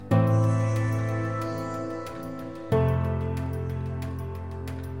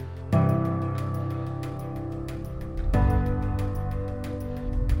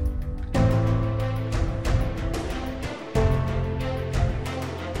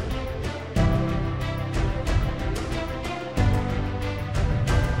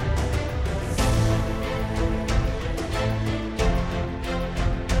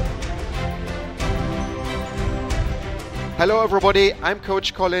Hello everybody, I'm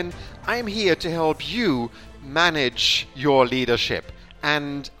Coach Colin. I'm here to help you manage your leadership.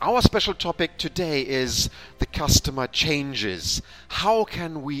 And our special topic today is the customer changes. How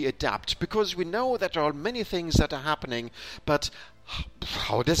can we adapt? Because we know that there are many things that are happening, but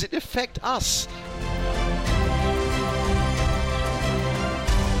how does it affect us?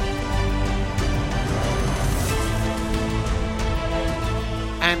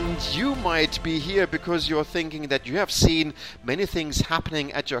 And you might be here because you're thinking that you have seen many things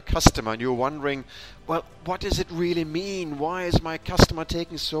happening at your customer and you're wondering, well, what does it really mean? Why is my customer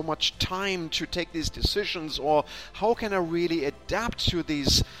taking so much time to take these decisions? Or how can I really adapt to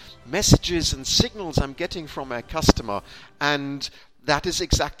these messages and signals I'm getting from my customer? And that is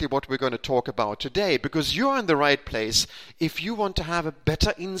exactly what we're going to talk about today, because you're in the right place if you want to have a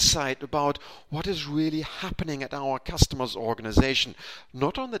better insight about what is really happening at our customer's organization,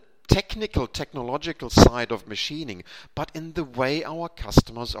 not on the technological side of machining, but in the way our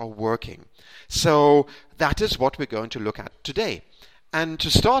customers are working. So that is what we're going to look at today. And to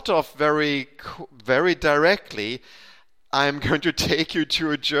start off very directly, I'm going to take you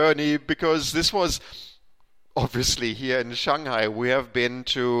to a journey, because this was obviously here in Shanghai. We have been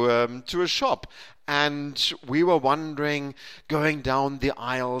to a shop, and we were wondering, going down the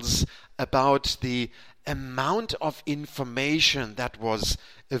aisles, about the amount of information that was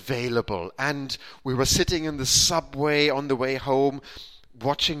available. And we were sitting in the subway on the way home,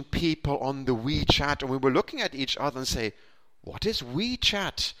 watching people on the WeChat, and we were looking at each other and say, what is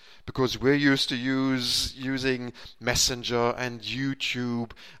WeChat? Because we're used to using Messenger and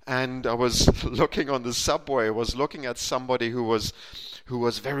YouTube, and I was looking on the subway, I was looking at somebody who was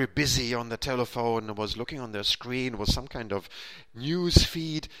very busy on the telephone and was looking on their screen, was some kind of news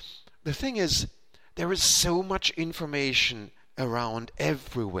feed. The thing is, there is so much information around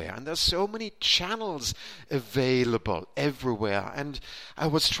everywhere, and there's so many channels available everywhere. And I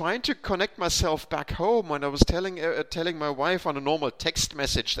was trying to connect myself back home when I was telling my wife on a normal text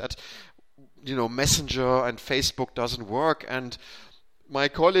message that, Messenger and Facebook doesn't work. And my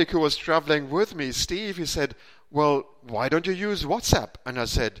colleague who was traveling with me, Steve, he said, well, why don't you use WhatsApp? And I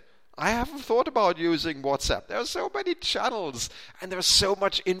said, I haven't thought about using WhatsApp. There are so many channels and there's so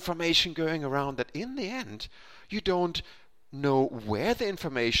much information going around that in the end you don't know where the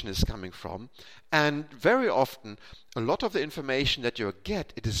information is coming from, and very often a lot of the information that you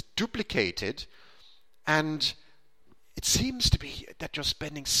get, it is duplicated, and it seems to be that you're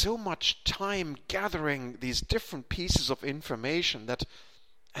spending so much time gathering these different pieces of information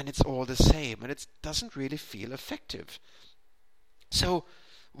and it's all the same, and it doesn't really feel effective. So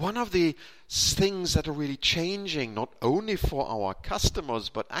one of the things that are really changing, not only for our customers,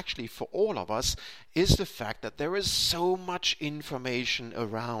 but actually for all of us, is the fact that there is so much information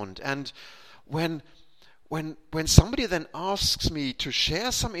around. And when somebody then asks me to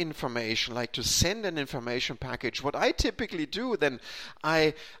share some information, like to send an information package, what I typically do then,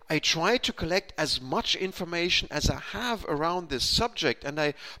 I try to collect as much information as I have around this subject, and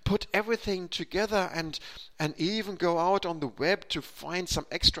I put everything together and even go out on the web to find some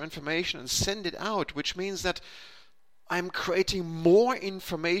extra information and send it out, which means that I'm creating more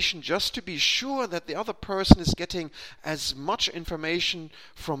information just to be sure that the other person is getting as much information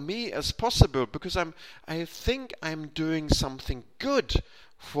from me as possible, because I think I'm doing something good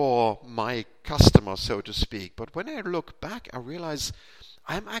for my customer, so to speak. But when I look back, I realize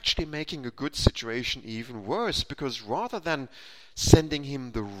I'm actually making a good situation even worse, because rather than sending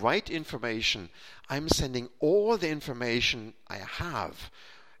him the right information, I'm sending all the information I have.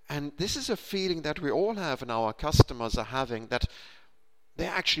 And this is a feeling that we all have and our customers are having, that they're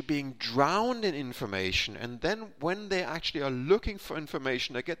actually being drowned in information. And then when they actually are looking for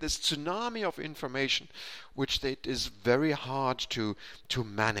information, they get this tsunami of information, which it is very hard to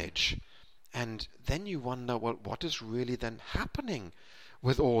manage. And then you wonder, well, what is really then happening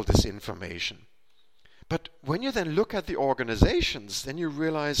with all this information? But when you then look at the organizations, then you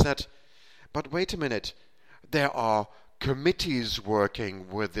realize that, but wait a minute, there are committees working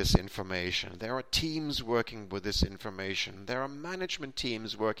with this information. There are teams working with this information. There are management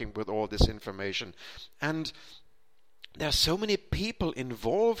teams working with all this information. And there are so many people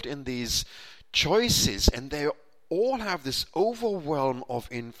involved in these choices, and they all have this overwhelm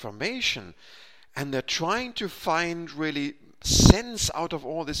of information. And they're trying to find really sense out of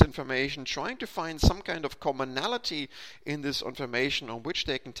all this information, trying to find some kind of commonality in this information on which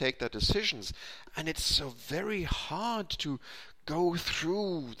they can take their decisions. And it's so very hard to go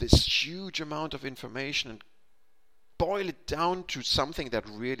through this huge amount of information and boil it down to something that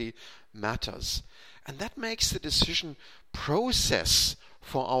really matters. And that makes the decision process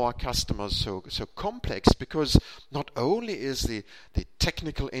for our customers so complex? Because not only is the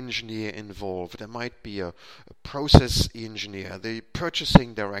technical engineer involved, there might be a process engineer, the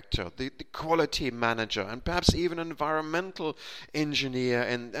purchasing director, the quality manager, and perhaps even an environmental engineer,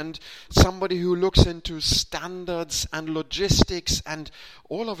 and somebody who looks into standards and logistics, and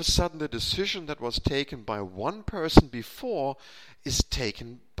all of a sudden the decision that was taken by one person before is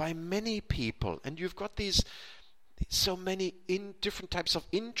taken by many people. And you've got these so many different types of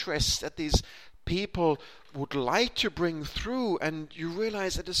interests that these people would like to bring through, and you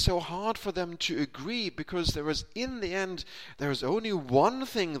realize it is so hard for them to agree, because in the end there is only one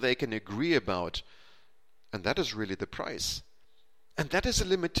thing they can agree about, and that is really the price. And that is a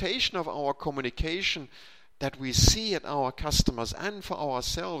limitation of our communication that we see at our customers and for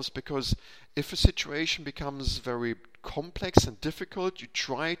ourselves, because if a situation becomes very complex and difficult, you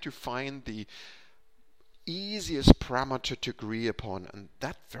try to find the easiest parameter to agree upon, and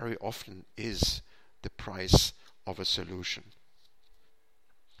that very often is the price of a solution.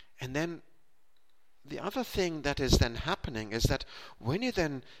 And then the other thing that is then happening is that when you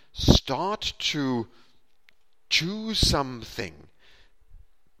then start to choose something,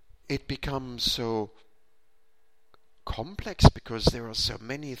 it becomes so complex because there are so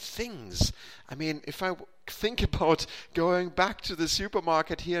many things. I mean, if I think about going back to the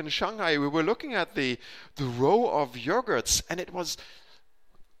supermarket here in Shanghai, we were looking at the row of yogurts, and it was,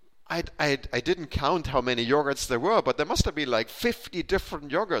 I didn't count how many yogurts there were, but there must have been like 50 different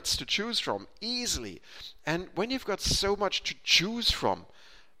yogurts to choose from easily. And when you've got so much to choose from,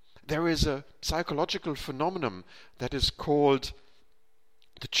 there is a psychological phenomenon that is called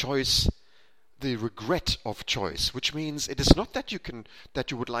the regret of choice, which means it is not that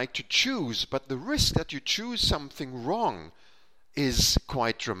you would like to choose, but the risk that you choose something wrong is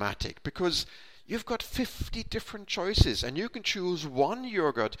quite dramatic, because you've got 50 different choices and you can choose one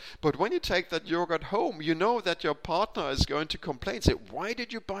yogurt, but when you take that yogurt home, you know that your partner is going to complain, say, why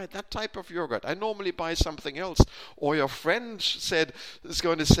did you buy that type of yogurt? I normally buy something else. Or your friend is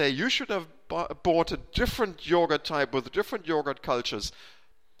going to say, you should have bought a different yogurt type with different yogurt cultures.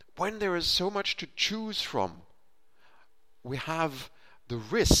 When there is so much to choose from, we have the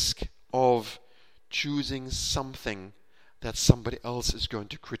risk of choosing something that somebody else is going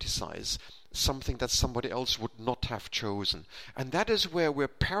to criticize, something that somebody else would not have chosen. And that is where we're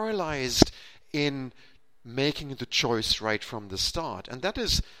paralyzed in making the choice right from the start. And that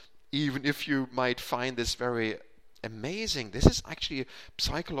is, even if you might find this very amazing, this is actually a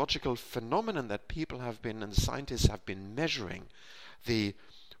psychological phenomenon that people have been, and scientists have been measuring. The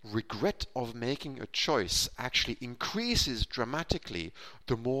regret of making a choice actually increases dramatically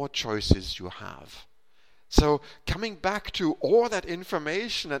the more choices you have. So coming back to all that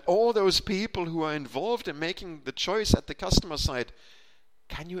information and all those people who are involved in making the choice at the customer side,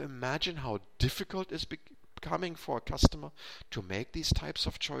 can you imagine how difficult it's becoming for a customer to make these types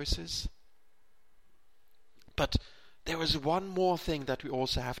of choices? But there is one more thing that we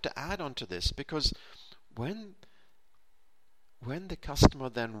also have to add on to this, because when the customer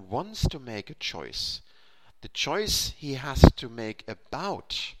then wants to make a choice, the choice he has to make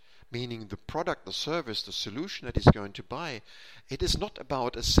about, meaning the product, the service, the solution that he's going to buy, it is not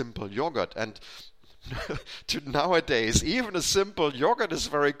about a simple yogurt. And to nowadays, even a simple yogurt is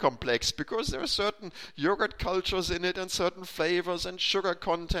very complex, because there are certain yogurt cultures in it and certain flavors and sugar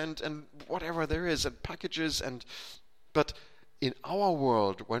content and whatever there is and packages. But in our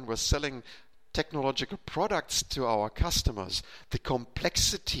world, when we're selling technological products to our customers, the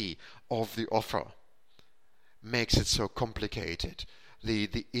complexity of the offer makes it so complicated. The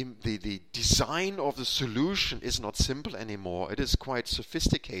design of the solution is not simple anymore. It is quite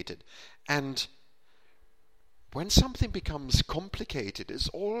sophisticated. And when something becomes complicated, it's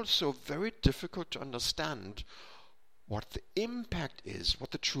also very difficult to understand what the impact is,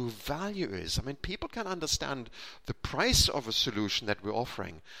 what the true value is. I mean, people can understand the price of a solution that we're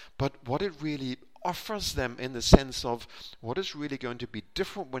offering, but what it really offers them in the sense of what is really going to be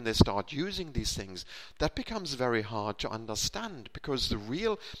different when they start using these things, that becomes very hard to understand, because the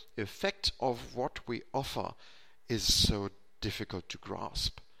real effect of what we offer is so difficult to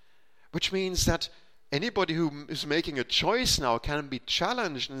grasp. Which means that anybody who is making a choice now can be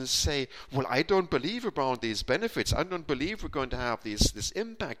challenged and say, well, I don't believe about these benefits. I don't believe we're going to have this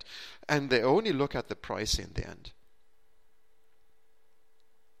impact. And they only look at the price in the end.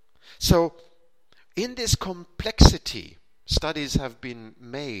 So in this complexity, studies have been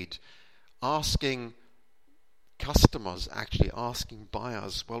made asking customers, actually asking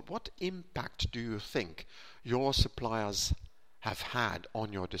buyers, well, what impact do you think your suppliers have had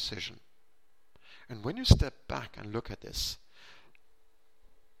on your decision? And when you step back and look at this,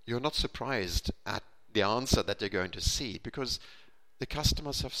 you're not surprised at the answer that you're going to see, because the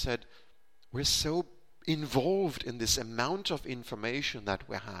customers have said, we're so involved in this amount of information that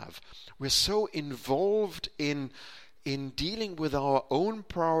we have. We're so involved in dealing with our own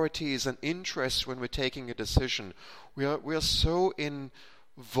priorities and interests when we're taking a decision. We're so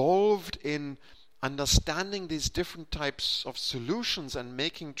involved in understanding these different types of solutions and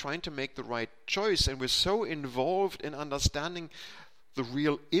trying to make the right choice, and we're so involved in understanding the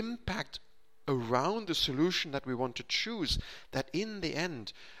real impact around the solution that we want to choose, that in the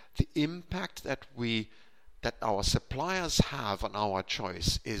end, the impact that our suppliers have on our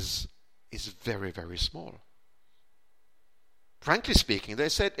choice is very, very small. Frankly speaking, they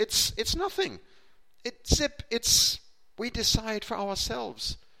said it's nothing. We decide for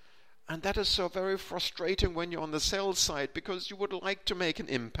ourselves. And that is so very frustrating when you're on the sales side, because you would like to make an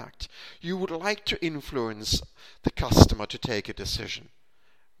impact. You would like to influence the customer to take a decision.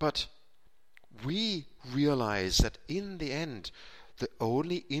 But we realize that in the end, the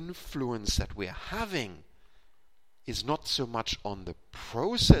only influence that we're having is not so much on the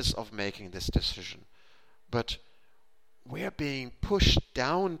process of making this decision, but we're being pushed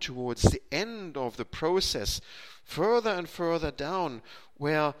down towards the end of the process, further and further down,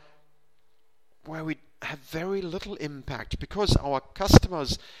 where we have very little impact, because our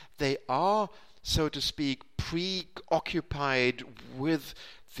customers, they are, so to speak, preoccupied with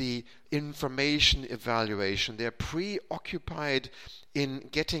the information evaluation. They're preoccupied in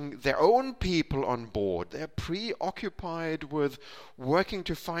getting their own people on board. They're preoccupied with working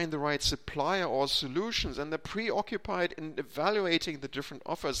to find the right supplier or solutions, and they're preoccupied in evaluating the different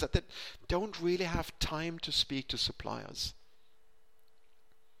offers, that they don't really have time to speak to suppliers.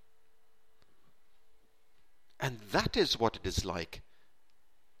 And that is what it is like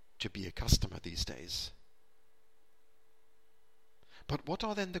to be a customer these days. But what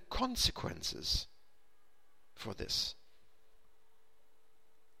are then the consequences for this?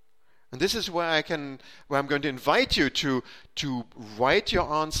 And this is where I'm going to invite you to write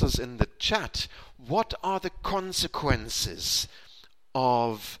your answers in the chat. What are the consequences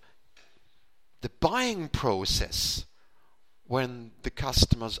of the buying process when the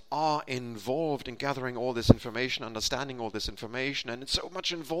customers are involved in gathering all this information, understanding all this information, and it's so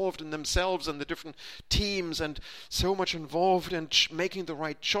much involved in themselves and the different teams, and so much involved in making the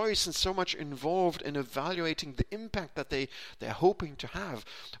right choice, and so much involved in evaluating the impact that they're hoping to have?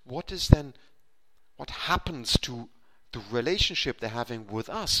 What happens to the relationship they're having with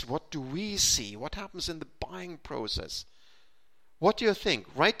us? What do we see? What happens in the buying process? What do you think?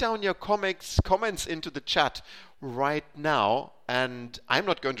 Write down your comments into the chat right now, and I'm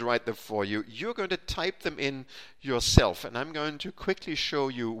not going to write them for you. You're going to type them in yourself, and I'm going to quickly show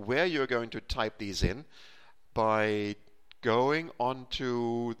you where you're going to type these in by going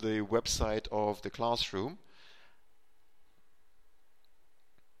onto the website of the classroom.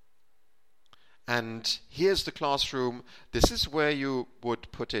 And here's the classroom. This is where you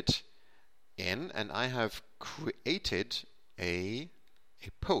would put it in, and I have created a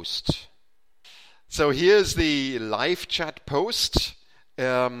post. So here's the live chat post.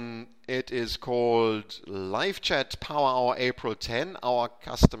 It is called Live Chat Power Hour April 10. Our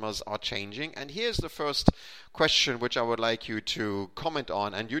customers are changing. And here's the first question which I would like you to comment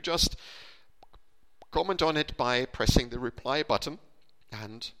on. And you just comment on it by pressing the reply button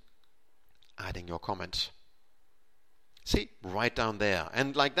and adding your comment. See, right down there.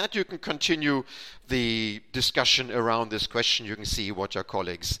 And like that, you can continue the discussion around this question. You can see what your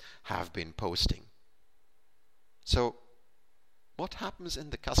colleagues have been posting. So, what happens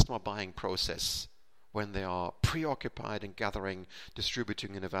in the customer buying process when they are preoccupied in gathering,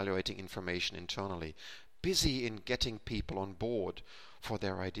 distributing, and evaluating information internally, busy in getting people on board for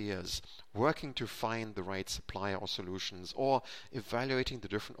their ideas, working to find the right supplier or solutions, or evaluating the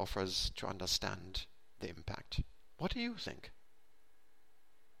different offers to understand the impact? What do you think?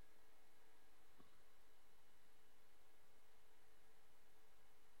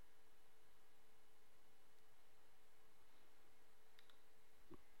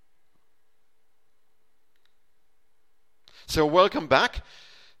 So welcome back.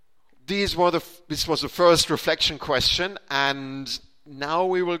 This was the first reflection question, and now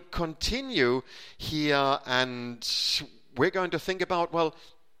we will continue here, and we're going to think about, well,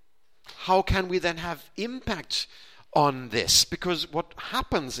 how can we then have impact on this? Because what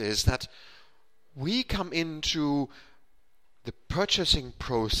happens is that we come into the purchasing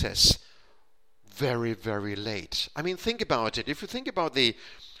process very, very late. I mean, think about it. If you think about the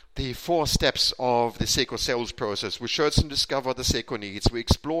 4 steps of the Seco sales process, we search and discover the Seco needs, we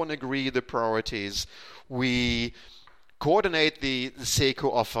explore and agree the priorities, we coordinate the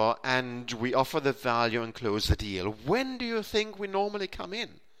Seco offer, and we offer the value and close the deal. When do you think we normally come in?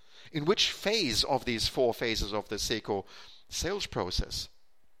 In which phase of these 4 phases of the Seco sales process?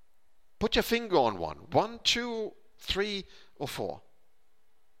 Put your finger on one. 1, 2, 3, or 4.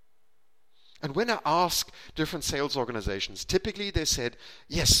 And when I ask different sales organizations, typically they said,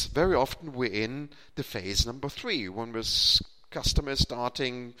 yes, very often we're in the phase number 3, when we're customers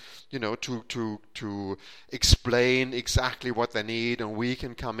starting, to explain exactly what they need, and we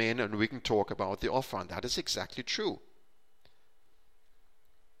can come in and we can talk about the offer, and that is exactly true.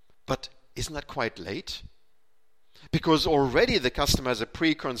 But isn't that quite late? Because already the customer has a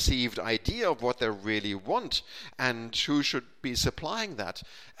preconceived idea of what they really want and who should be supplying that.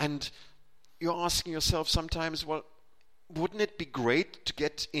 And you're asking yourself sometimes, well, wouldn't it be great to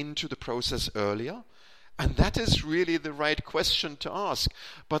get into the process earlier? And that is really the right question to ask.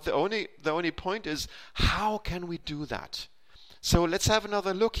 But the only point is, how can we do that? So let's have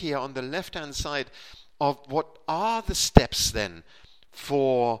another look here on the left-hand side of what are the steps then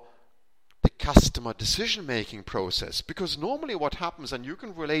for the customer decision-making process. Because normally what happens, and you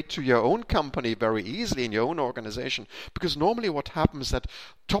can relate to your own company very easily in your own organization, because normally what happens is that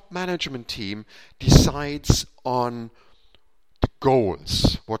top management team decides on the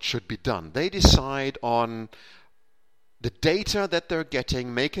goals, what should be done. They decide on the data that they're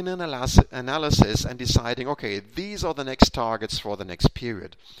getting, making an analysis and deciding, okay, these are the next targets for the next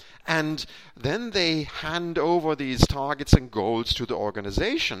period. And then they hand over these targets and goals to the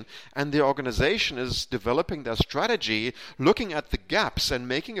organization, and the organization is developing their strategy, looking at the gaps and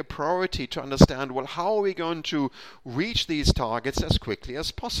making a priority to understand, well, how are we going to reach these targets as quickly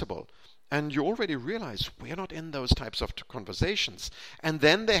as possible? And you already realize we're not in those types of conversations. And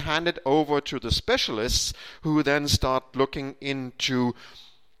then they hand it over to the specialists, who then start looking into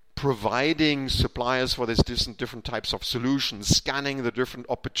providing suppliers for these different types of solutions, scanning the different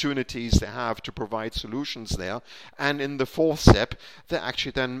opportunities they have to provide solutions there. And in the 4th step, they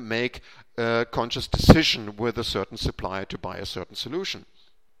actually then make a conscious decision with a certain supplier to buy a certain solution.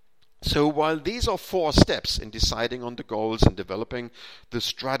 So while these are 4 steps in deciding on the goals and developing the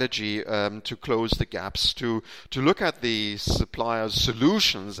strategy to close the gaps, to look at the supplier's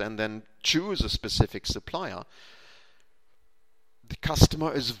solutions and then choose a specific supplier, the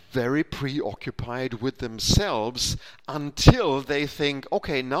customer is very preoccupied with themselves until they think,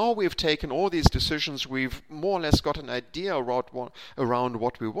 okay, now we've taken all these decisions, we've more or less got an idea around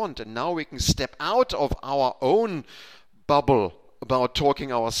what we want, and now we can step out of our own bubble about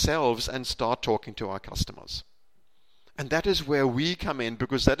talking ourselves and start talking to our customers. And that is where we come in,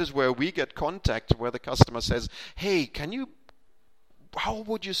 because that is where we get contact, where the customer says, hey, how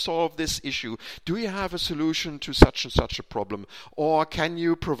would you solve this issue? Do you have a solution to such and such a problem? Or can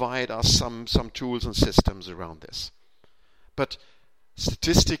you provide us some tools and systems around this? But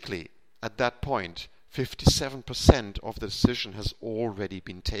statistically, at that point, 57% of the decision has already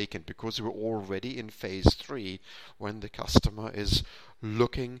been taken, because we're already in phase 3, when the customer is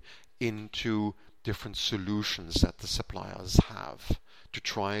looking into different solutions that the suppliers have to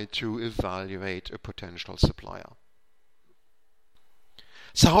try to evaluate a potential supplier.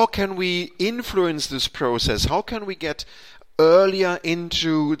 So how can we influence this process? How can we get earlier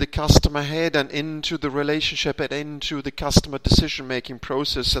into the customer head and into the relationship and into the customer decision-making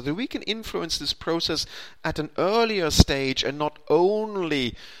process, so that we can influence this process at an earlier stage, and not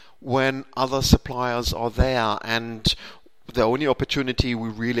only when other suppliers are there and the only opportunity we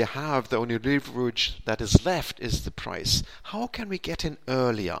really have, the only leverage that is left, is the price. How can we get in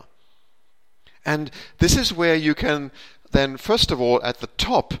earlier? And this is where you can then, first of all, at the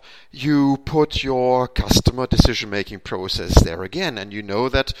top, you put your customer decision-making process there again, and you know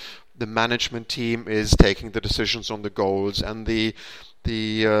that the management team is taking the decisions on the goals, and the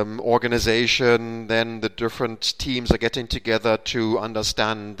organization, then the different teams are getting together to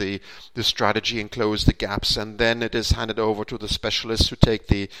understand the strategy and close the gaps, and then it is handed over to the specialists who take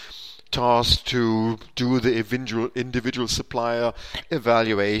the task to do the individual supplier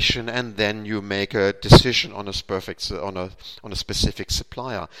evaluation, and then you make a decision on a specific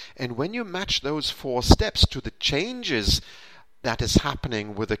supplier. And when you match those 4 steps to the changes that is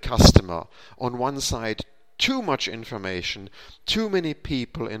happening with the customer, on one side, too much information, too many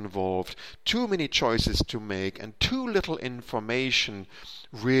people involved, too many choices to make, and too little information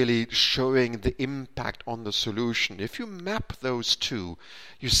really showing the impact on the solution. If you map those two,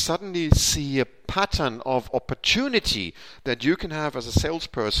 you suddenly see a pattern of opportunity that you can have as a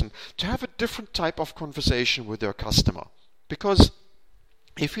salesperson to have a different type of conversation with your customer. Because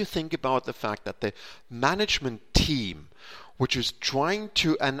if you think about the fact that the management team which is trying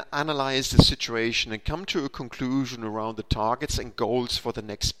to analyze the situation and come to a conclusion around the targets and goals for the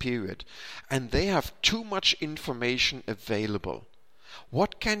next period. And they have too much information available.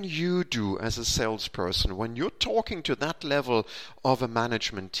 What can you do as a salesperson when you're talking to that level of a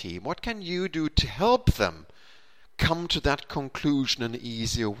management team? What can you do to help them come to that conclusion in an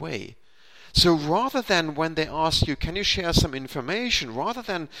easier way? So rather than when they ask you, can you share some information, rather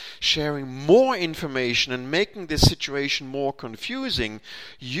than sharing more information and making this situation more confusing,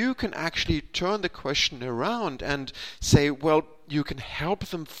 you can actually turn the question around and say, well, you can help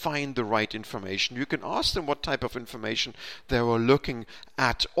them find the right information. You can ask them what type of information they were looking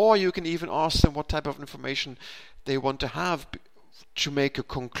at, or you can even ask them what type of information they want to have to make a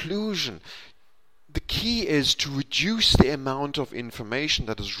conclusion. The key is to reduce the amount of information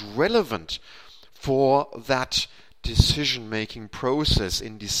that is relevant for that decision-making process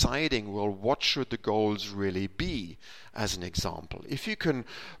in deciding, well, what should the goals really be, as an example. If you can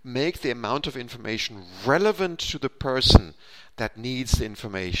make the amount of information relevant to the person that needs the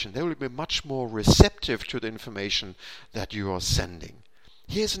information, they will be much more receptive to the information that you are sending.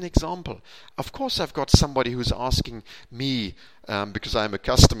 Here's an example. Of course, I've got somebody who's asking me, because I'm a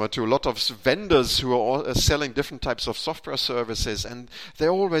customer to a lot of vendors who are selling different types of software services, and they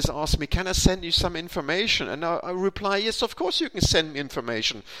always ask me, can I send you some information? And I reply, yes, of course you can send me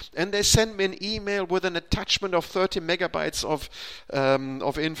information. And they send me an email with an attachment of 30 megabytes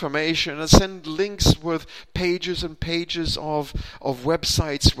of information. And I send links with pages and pages of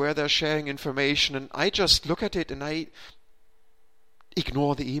websites where they're sharing information. And I just look at it and I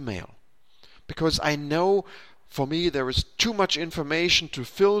ignore the email, because I know for me there is too much information to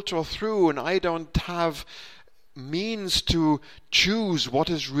filter through, and I don't have means to choose what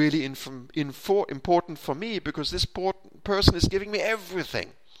is really important for me, because this person is giving me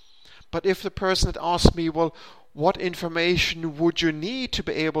everything. But if the person had asked me, well, what information would you need to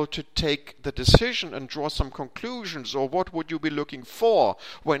be able to take the decision and draw some conclusions, or what would you be looking for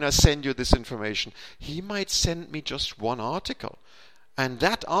when I send you this information? He might send me just one article. And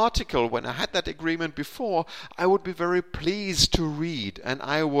that article, when I had that agreement before, I would be very pleased to read, and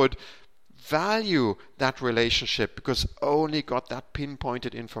I would value that relationship because I only got that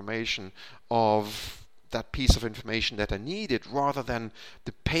pinpointed information of that piece of information that I needed, rather than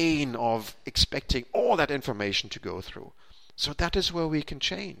the pain of expecting all that information to go through. So that is where we can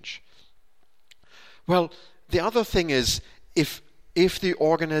change. Well, the other thing is, if the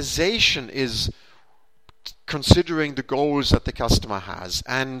organization is considering the goals that the customer has,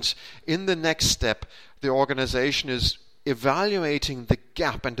 and in the next step the organization is evaluating the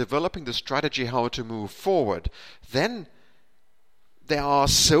gap and developing the strategy how to move forward, then there are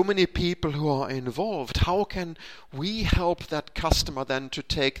so many people who are involved. How can we help that customer then to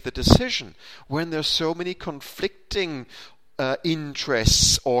take the decision when there's so many conflicting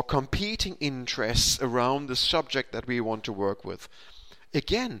interests or competing interests around the subject that we want to work with?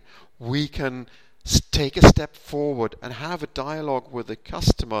 Again, we can take a step forward and have a dialogue with the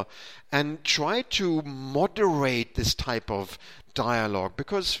customer and try to moderate this type of dialogue,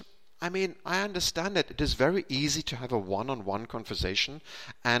 because I understand that it is very easy to have a one-on-one conversation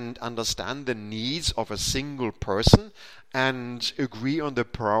and understand the needs of a single person and agree on the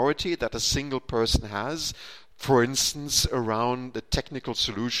priority that a single person has, for instance, around the technical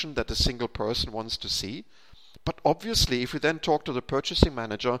solution that a single person wants to see. But obviously, if we then talk to the purchasing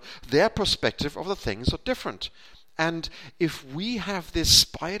manager, their perspective of the things are different. And if we have this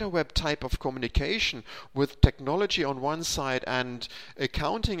spiderweb type of communication with technology on one side and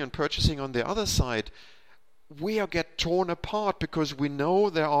accounting and purchasing on the other side, we get torn apart because we know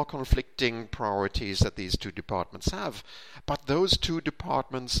there are conflicting priorities that these two departments have. But those two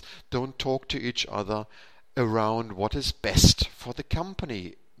departments don't talk to each other around what is best for the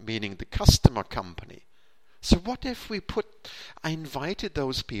company, meaning the customer company. So what if I invited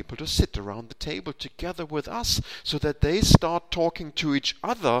those people to sit around the table together with us so that they start talking to each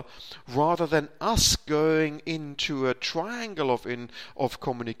other rather than us going into a triangle of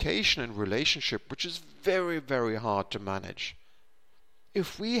communication and relationship, which is very, very hard to manage.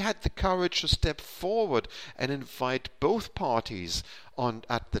 If we had the courage to step forward and invite both parties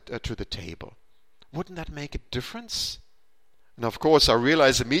to the table, wouldn't that make a difference? And of course, I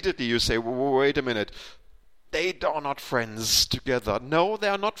realize immediately you say, well, wait a minute, they are not friends together. No, they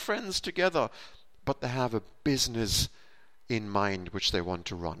are not friends together, but they have a business in mind which they want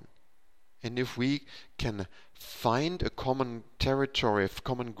to run. And if we can find a common territory, a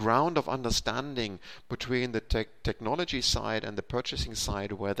common ground of understanding between the technology side and the purchasing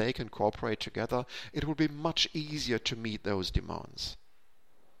side where they can cooperate together, it will be much easier to meet those demands.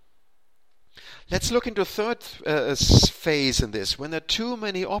 Let's look into a third phase in this, when there are too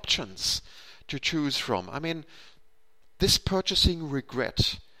many options to choose from. I mean, this purchasing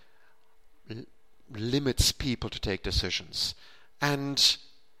regret limits people to take decisions. And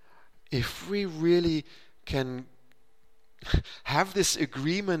if we really can have this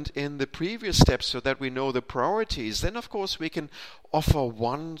agreement in the previous steps so that we know the priorities, then of course we can offer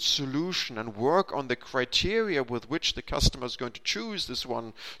one solution and work on the criteria with which the customer is going to choose this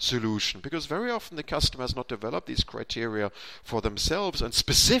one solution. Because very often the customer has not developed these criteria for themselves, and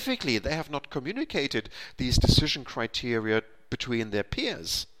specifically they have not communicated these decision criteria between their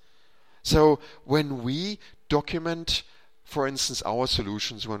peers. So when we document, for instance, our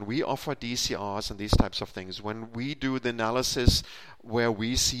solutions, when we offer DCRs and these types of things, when we do the analysis where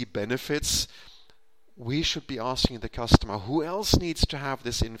we see benefits, we should be asking the customer, who else needs to have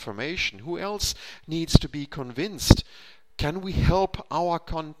this information? Who else needs to be convinced? Can we help our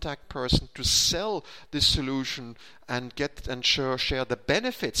contact person to sell this solution and share the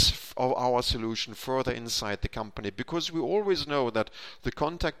benefits of our solution further inside the company? Because we always know that the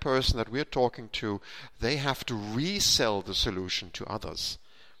contact person that we're talking to, they have to resell the solution to others.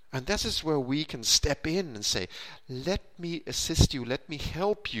 And this is where we can step in and say, let me assist you, let me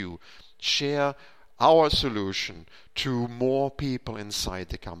help you share our solution to more people inside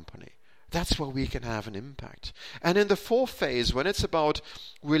the company. That's where we can have an impact. And in the fourth phase, when it's about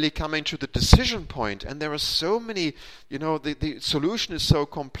really coming to the decision point, and there are so many, the solution is so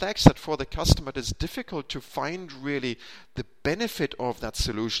complex that for the customer it is difficult to find really the benefit of that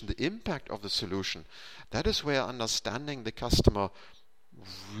solution, the impact of the solution. That is where understanding the customer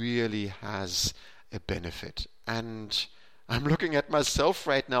really has a benefit. And I'm looking at myself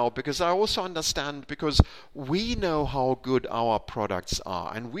right now because I also understand, because we know how good our products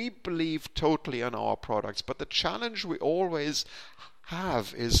are and we believe totally in our products. But the challenge we always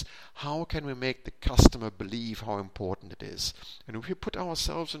have is, how can we make the customer believe how important it is? And if we put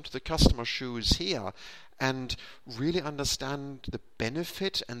ourselves into the customer's shoes here and really understand the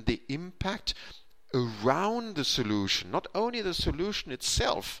benefit and the impact around the solution, not only the solution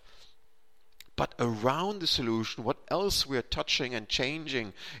itself, but around the solution, what else we're touching and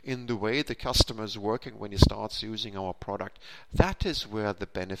changing in the way the customer is working when he starts using our product, that is where the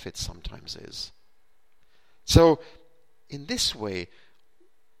benefit sometimes is. So in this way,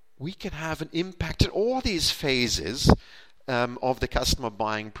 we can have an impact in all these phases of the customer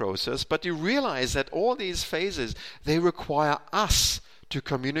buying process, but you realize that all these phases, they require us to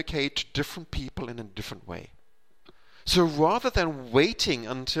communicate to different people in a different way. So rather than waiting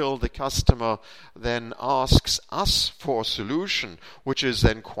until the customer then asks us for a solution, which is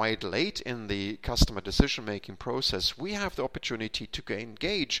then quite late in the customer decision-making process, we have the opportunity to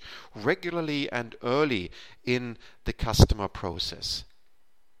engage regularly and early in the customer process.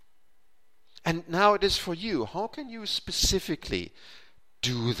 And now it is for you. How can you specifically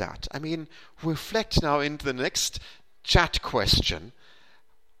do that? I mean, reflect now into the next chat question.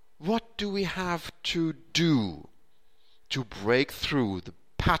 What do we have to do to break through the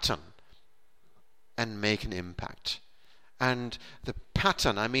pattern and make an impact? And the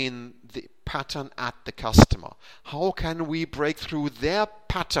pattern, I mean the pattern at the customer. How can we break through their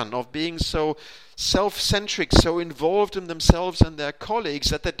pattern of being so self-centric, so involved in themselves and their colleagues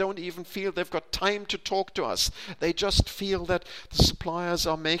that they don't even feel they've got time to talk to us? They just feel that the suppliers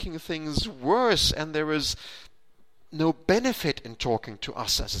are making things worse and there is no benefit in talking to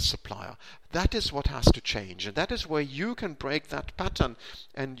us as a supplier. That is what has to change, and that is where you can break that pattern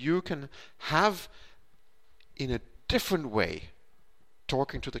and you can have, in a different way,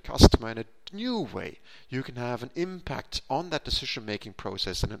 talking to the customer in a new way, you can have an impact on that decision-making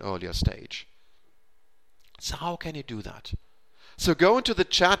process in an earlier stage. So how can you do that? So go into the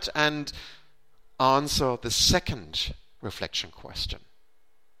chat and answer the second reflection question.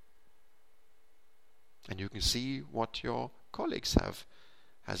 And you can see what your colleagues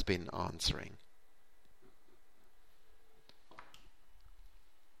has been answering.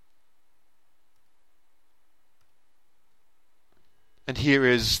 And here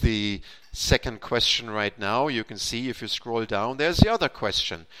is the second question right now. You can see if you scroll down, there's the other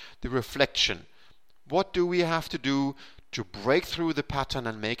question, the reflection. What do we have to do to break through the pattern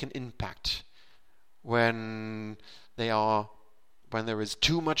and make an impact when there is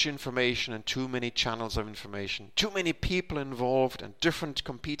too much information and too many channels of information, too many people involved and different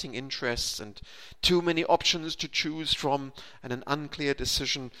competing interests and too many options to choose from and an unclear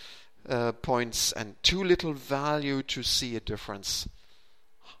decision points and too little value to see a difference?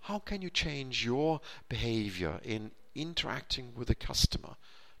 How can you change your behavior in interacting with the customer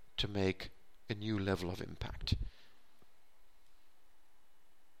to make a new level of impact?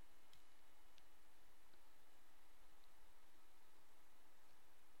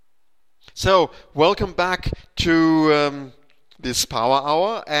 So, welcome back to this Power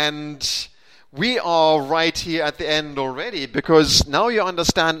Hour, and we are right here at the end already, because now you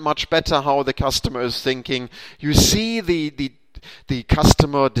understand much better how the customer is thinking. You see the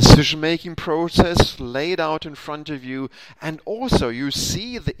customer decision-making process laid out in front of you, and also you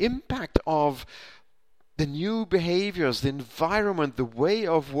see the impact of the new behaviors, the environment, the way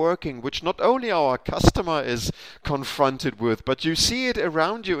of working, which not only our customer is confronted with, but you see it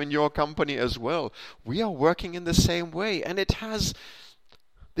around you in your company as well. We are working in the same way, and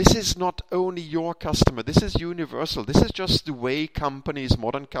this is not only your customer, this is universal. This is just the way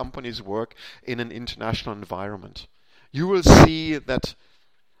modern companies work in an international environment. You will see that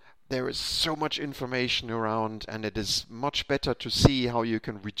there is so much information around, and it is much better to see how you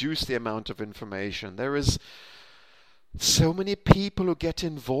can reduce the amount of information. There is so many people who get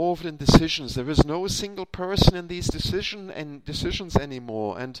involved in decisions. There is no single person in these decisions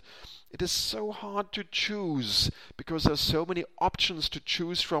anymore, and it is so hard to choose because there's so many options to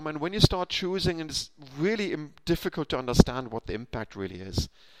choose from. And when you start choosing, it's really difficult to understand what the impact really is.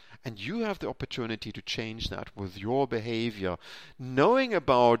 And you have the opportunity to change that with your behavior, knowing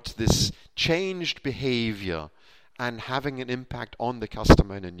about this changed behavior and having an impact on the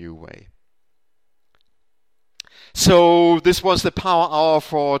customer in a new way. So this was the Power Hour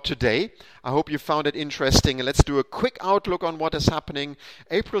for today. I hope you found it interesting. Let's do a quick outlook on what is happening.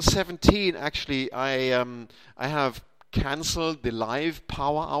 April 17, actually, I have cancelled the live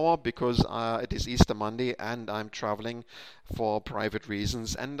Power Hour because it is Easter Monday and I'm traveling for private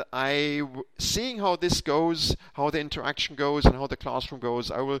reasons. And seeing how this goes, how the interaction goes and how the classroom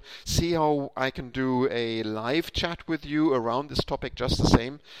goes, I will see how I can do a live chat with you around this topic, just the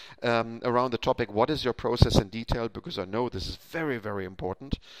same, around the topic, what is your process in detail, because I know this is very, very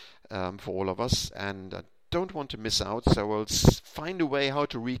important for all of us, and I don't want to miss out, so we'll find a way how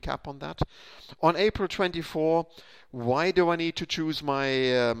to recap on that. On April 24, why do I need to choose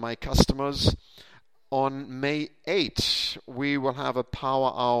my customers? On May 8, we will have a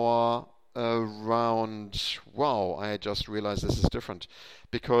Power Hour around, wow, I just realized this is different,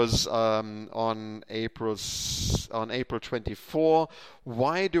 because on April 24,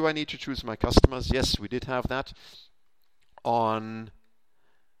 why do I need to choose my customers? Yes, we did have that. On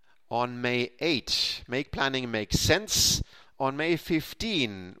May 8, make planning make sense. On May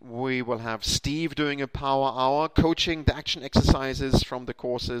 15, we will have Steve doing a Power Hour, coaching the action exercises from the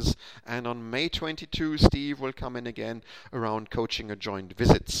courses. And on May 22, Steve will come in again around coaching a joint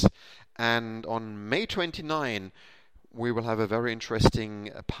visits. And on May 29, we will have a very interesting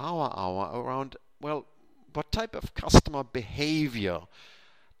Power Hour around, well, what type of customer behavior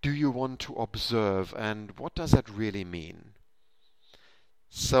do you want to observe, and what does that really mean?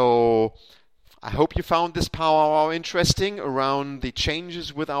 So I hope you found this Power Hour interesting around the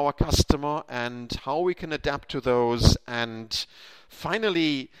changes with our customer and how we can adapt to those. And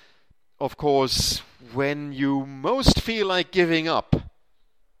finally, of course, when you most feel like giving up,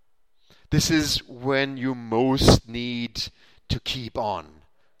 this is when you most need to keep on.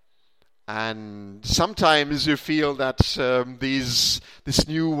 And sometimes you feel that this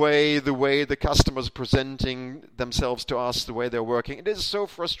new way, the way the customers presenting themselves to us, the way they're working, it is so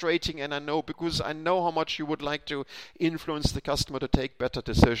frustrating. And I know, because I know how much you would like to influence the customer to take better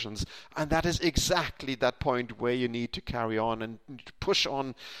decisions. And that is exactly that point where you need to carry on and push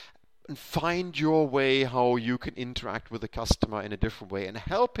on and find your way how you can interact with the customer in a different way and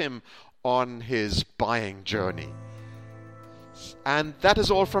help him on his buying journey. And that is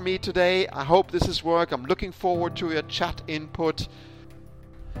all from me today. I hope this has worked. I'm looking forward to your chat input.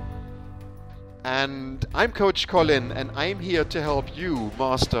 And I'm Coach Colin, and I'm here to help you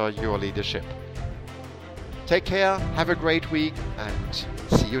master your leadership. Take care, have a great week, and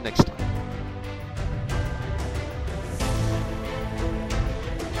see you next time.